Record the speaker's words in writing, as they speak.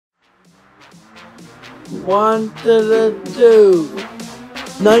1 to the 2.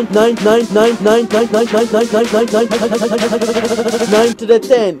 9 to the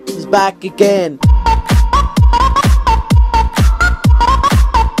 10. He's back again.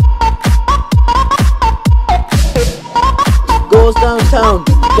 Goes downtown,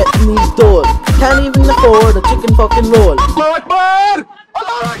 getting these doors. Can't even afford a chicken fucking roll.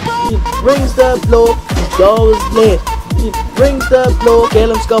 He rings the bloke, he's always late. He rings the bloke,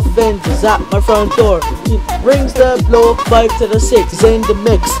 Galen Scuffins is at my front door. He rings the bloke, 5 to the 6, he's in the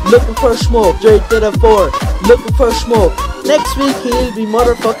mix. Looking for smoke, 3 to the 4, looking for smoke. Next week he'll be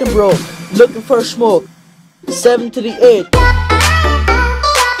motherfucking broke. Looking for smoke, 7 to the 8.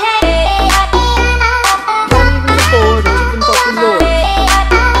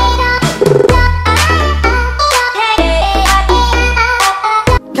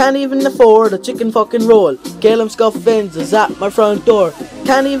 Can't even afford a chicken fucking roll. Galen Scuffins is at my front door.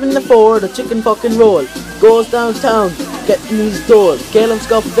 Can't even afford a chicken fucking roll. Goes downtown, getting these doors. Galen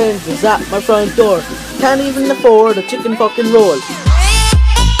Scuffins is at my front door. Can't even afford a chicken fucking roll.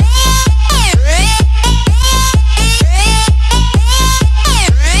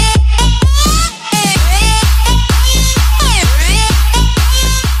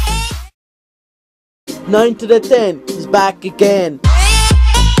 Nine to the 10, he's back again.